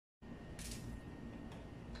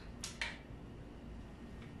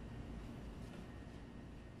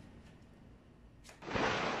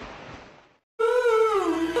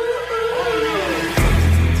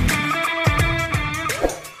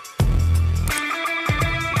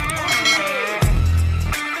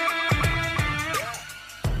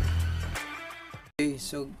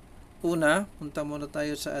Una, punta muna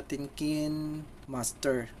tayo sa ating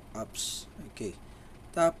Kinemaster apps. Okay.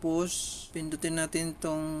 Tapos, pindutin natin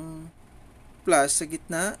tong plus sa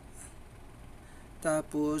gitna.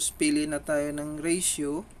 Tapos, pili na tayo ng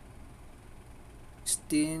ratio.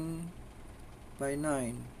 16:9.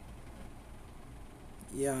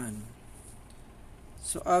 Yan.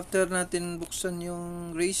 So, after natin buksan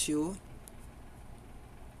yung ratio,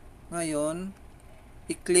 ngayon,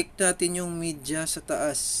 i-click natin yung media sa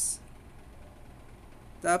taas.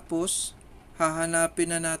 Tapos,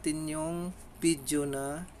 hahanapin na natin yung video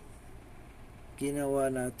na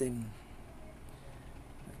ginawa natin.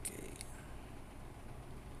 Okay.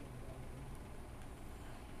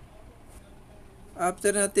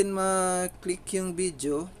 After natin ma-click yung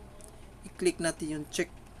video, i-click natin yung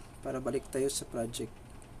check para balik tayo sa project.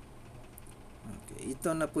 Okay.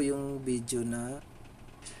 Ito na po yung video na.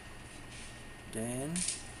 Then,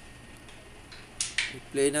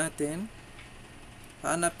 i-play natin.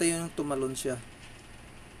 Hanap tayo yung tumalon siya.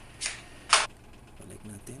 Balik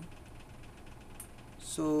natin.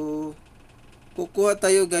 So, kukuha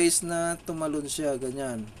tayo guys na tumalon siya.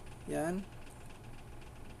 Ganyan. Yan.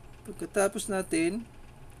 Pagkatapos natin,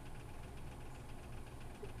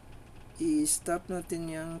 i-stop natin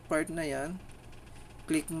yung part na yan.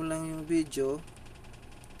 Click mo lang yung video.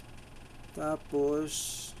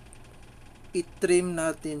 Tapos, i-trim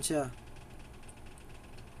natin siya.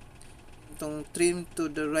 Itong trim to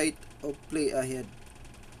the right of play ahead.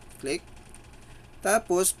 Click.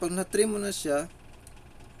 Tapos, pag na-trim mo na siya,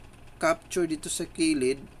 capture dito sa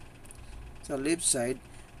kilid, sa left side.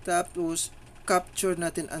 Tapos, capture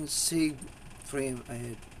natin ang save frame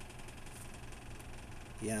ahead.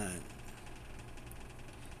 Yan.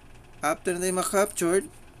 After na ma-captured,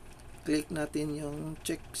 click natin yung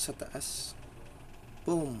check sa taas.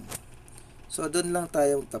 Boom. So, doon lang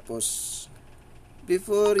tayo tapos.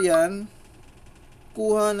 Before yan,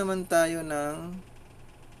 kuha naman tayo na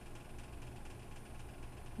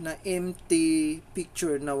empty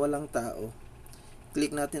picture na walang tao.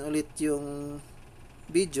 Click natin ulit yung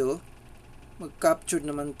video. Mag-capture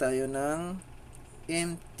naman tayo ng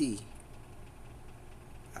empty.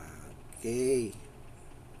 Okay.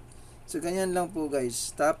 So, ganyan lang po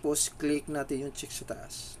guys. Tapos, click natin yung check sa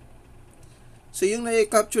taas. So, yung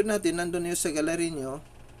na-capture natin, nandun yun sa gallery nyo.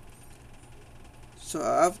 So,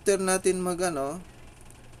 after natin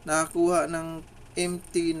nakakuha ng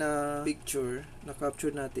empty na picture,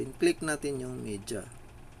 na-capture natin, click natin yung media.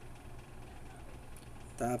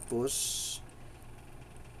 Tapos,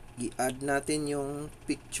 i-add natin yung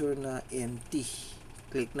picture na empty.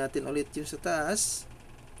 Click natin ulit yung sa taas.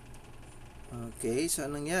 Okay, so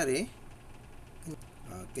anong nangyari?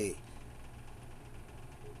 Okay.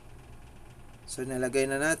 So, nalagay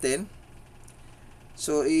na natin.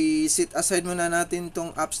 So, i-set aside muna natin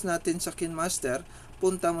tong apps natin sa Kinemaster.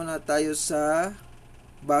 Punta muna tayo sa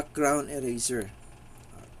background eraser.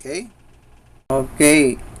 Okay?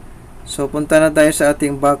 Okay. So, punta na tayo sa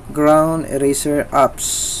ating background eraser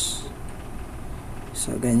apps.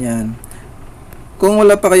 So, ganyan. Kung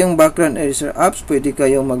wala pa kayong background eraser apps, pwede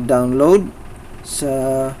kayong mag-download sa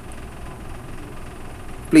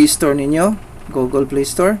Play Store ninyo, Google Play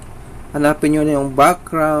Store. Hanapin nyo na yung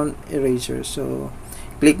background eraser. So,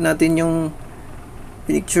 click natin yung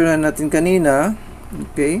picture natin kanina.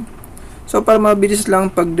 Okay. So, para mabilis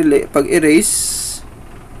lang pag-erase,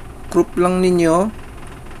 crop lang ninyo.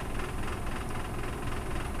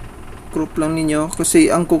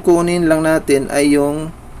 Kasi ang kukunin lang natin ay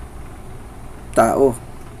yung tao.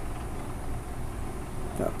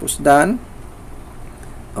 Tapos, done.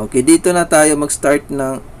 Okay, dito na tayo mag-start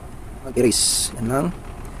ng mag-erase. Yan lang.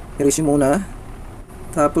 Erase muna.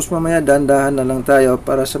 Tapos mamaya dandahan na lang tayo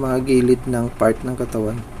para sa mga gilid ng part ng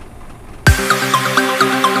katawan.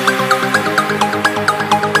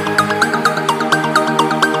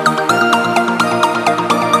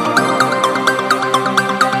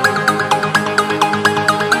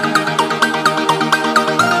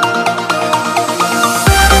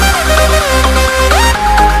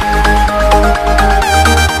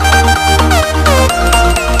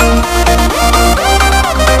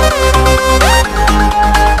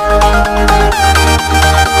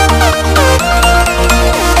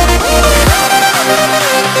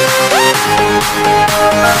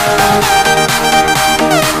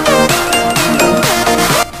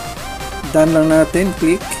 Done lang natin,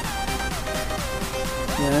 click.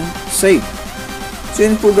 Yan, save. So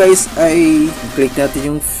yun po guys, ay click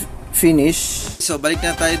natin yung finish. So balik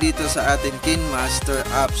na tayo dito sa ating Kinemaster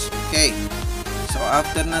apps. Okay. So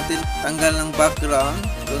after natin tanggal ng background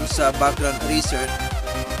dun sa background eraser,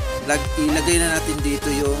 ilagay na natin dito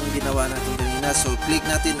yung ginawa natin kanina. kanina. So, click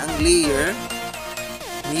natin ang layer,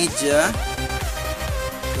 media,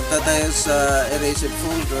 punta tayo sa eraser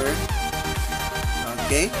folder.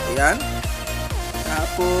 Okay, ayan.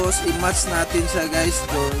 Tapos, i-match natin siya guys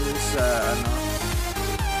doon sa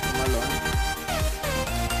tumalon.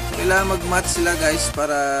 So, kailangan mag-match sila guys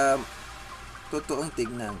para totoong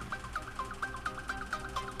tignan.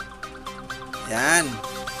 Yan.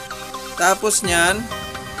 Tapos nyan,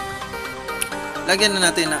 lagyan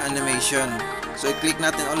na natin ng animation. So, i-click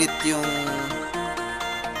natin ulit yung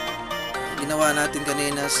ginawa natin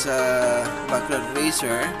kanina sa background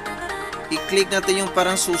eraser. I-click natin yung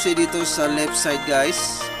parang susi dito sa left side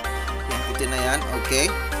guys. Yung puti na yan. Okay.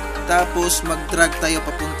 Tapos, mag-drag tayo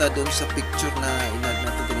papunta doon sa picture na inad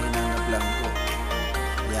natin kanina na blanco.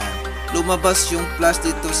 Yan. Lumabas yung plus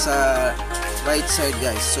dito sa right side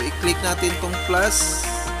guys. So, i-click natin tong plus.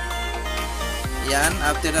 Yan.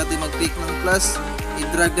 After natin mag-click ng plus,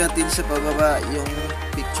 i-drag natin sa pababa yung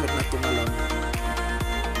picture na tumalon.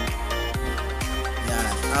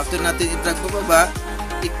 Yan. After natin i-drag pababa,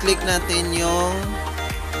 i-click natin yung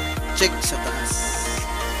check sa taas.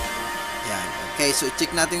 Yan. Okay. So,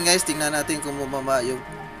 i-check natin guys. Tingnan natin kung bumaba yung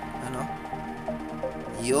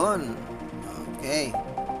yun. Okay.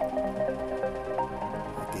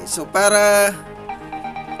 So, para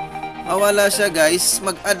mawala siya guys,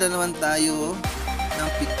 mag-add na naman tayo ng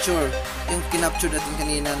picture. Yung kinapture natin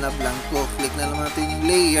kanina na blanco. Click na naman natin yung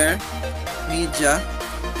layer, media.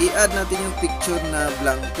 I-add natin yung picture na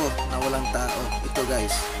blanco, na walang tao. Ito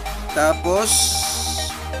guys. Tapos,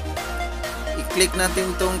 i-click natin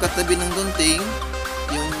itong katabi ng gunting,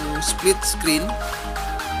 yung split screen.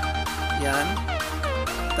 Yan.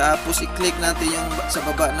 Tapos, i-click natin yung sa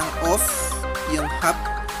baba ng off, yung half,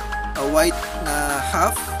 white na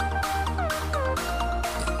half.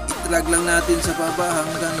 I-drag lang natin sa baba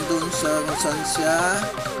hanggang dun sa kung saan siya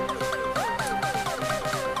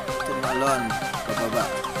tumalon pababa.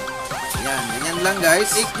 Yan, ganyan lang guys.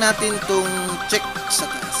 Click natin tong check sa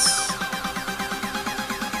taas.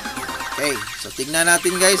 Okay, so tignan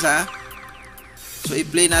natin guys ha. So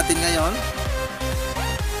i-play natin ngayon.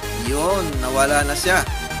 Yun, nawala na siya.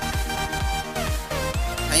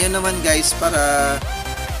 Ngayon naman guys, para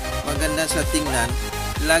maganda sa tingnan,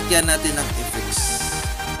 lagyan natin ng effects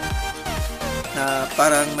na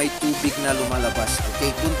parang may tubig na lumalabas.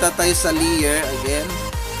 Okay, punta tayo sa layer again,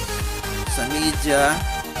 sa media,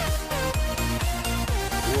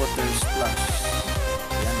 water splash.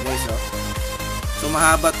 Ayan guys, oh. So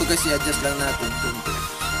mahaba to guys, i-adjust lang natin.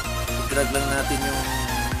 I-drag lang natin yung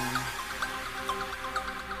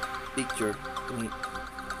picture.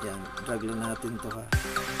 Yan, drag lang natin to ha.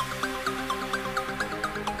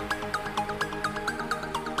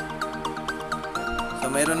 So,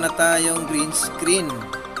 mayroon na tayong green screen.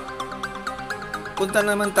 Punta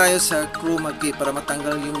naman tayo sa chroma key para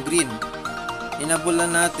matanggal yung green. Enable lang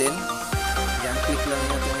natin. Yan, click lang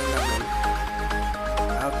natin yung enable.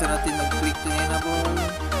 After natin mag-click yung enable.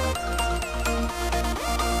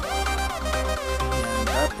 Yan,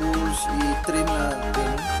 tapos i-trim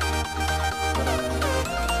natin para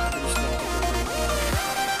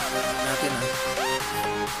natin ha.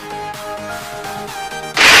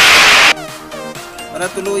 Para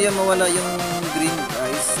tuluyan mawala yung green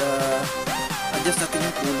guys, adjust natin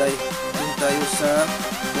yung kulay. Doon tayo sa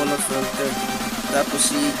color filter. Tapos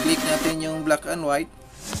i-click natin yung black and white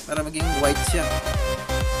para maging white siya.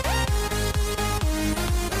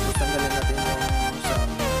 Tapos tanggalin natin yung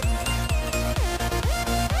sound.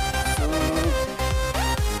 So,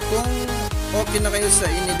 kung okay na kayo sa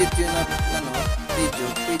in-edit yun na video,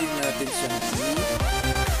 pwede natin siyang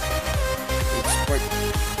i-export.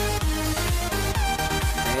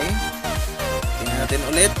 Okay. Tingnan natin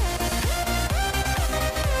ulit.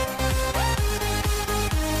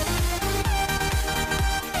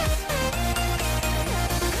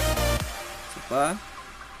 Isa pa.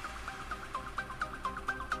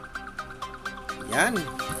 Yan.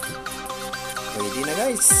 Pwede na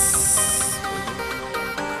guys.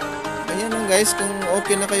 Ayan lang guys. Kung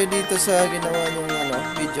okay na kayo dito sa ginawa yung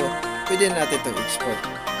video, pwede natin itong export.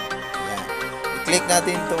 Click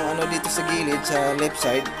natin itong dito sa gilid, sa left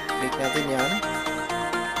side. Click natin yan.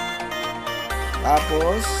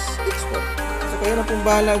 Tapos, export. So, kayo na pong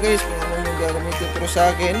bahala guys kung ano yung gagamitin. Pero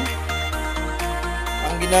sa akin,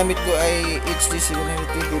 ang ginamit ko ay HD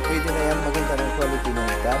 720. Pwede na yan, maganda ng quality na.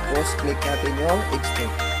 Tapos, click natin yung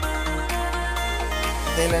export.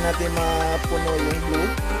 Hintayin lang natin mapuno yung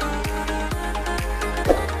blue.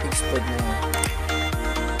 Export na yan.